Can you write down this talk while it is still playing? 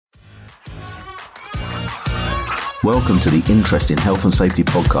Welcome to the Interesting Health and Safety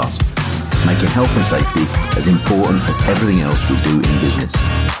podcast, making health and safety as important as everything else we do in business.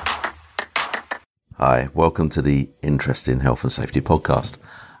 Hi, welcome to the Interesting Health and Safety podcast.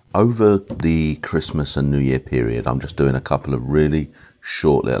 Over the Christmas and New Year period, I'm just doing a couple of really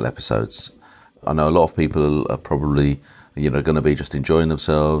short little episodes. I know a lot of people are probably, going to be just enjoying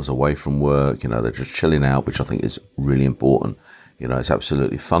themselves away from work. They're just chilling out, which I think is really important. It's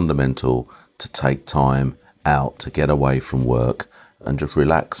absolutely fundamental to take time out to get away from work and just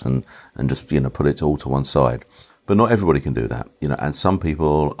relax and just, put it all to one side. But not everybody can do that, and some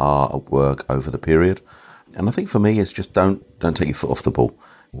people are at work over the period. And I think for me, it's just don't take your foot off the ball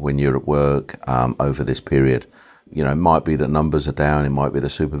when you're at work over this period. It might be that numbers are down. It might be the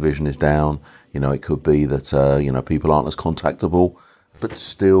supervision is down. It could be that, people aren't as contactable, but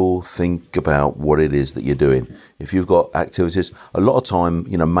still think about what it is that you're doing. If you've got activities, a lot of time,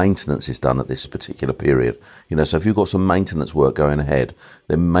 maintenance is done at this particular period. So if you've got some maintenance work going ahead,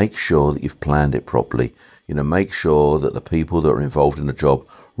 then make sure that you've planned it properly. Make sure that the people that are involved in the job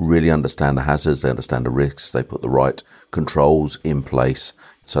really understand the hazards, they understand the risks, they put the right controls in place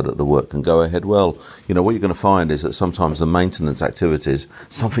so that the work can go ahead well. What you're going to find is that sometimes the maintenance activities,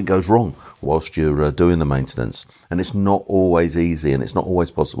 something goes wrong whilst you're doing the maintenance. And it's not always easy and it's not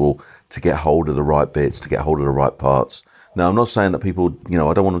always possible to get hold of the right bits, to get hold of the right parts. Now, I'm not saying that people,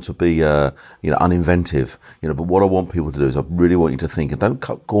 I don't want them to be, uninventive, but what I want people to do is I really want you to think and don't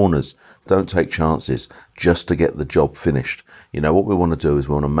cut corners, don't take chances just to get the job finished. What we want to do is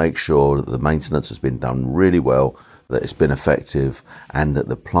we want to make sure that the maintenance has been done really well, that it's been effective, and that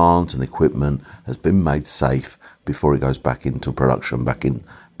the plant and equipment has been made safe before it goes back into production, back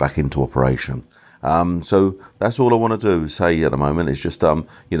into operation. So that's all I want to do, say at the moment, is just,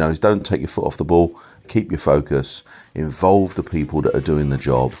 is don't take your foot off the ball, keep your focus, involve the people that are doing the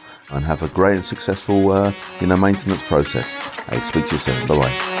job, and have a great and successful, maintenance process. Speak to you soon.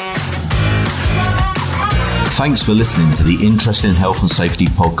 Bye-bye. Thanks for listening to the Interesting Health and Safety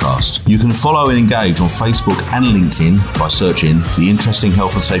podcast. You can follow and engage on Facebook and LinkedIn by searching the Interesting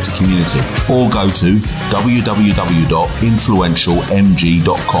Health and Safety Community, or go to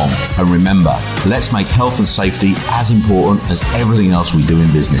www.influentialmg.com. And remember, let's make health and safety as important as everything else we do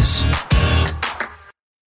in business.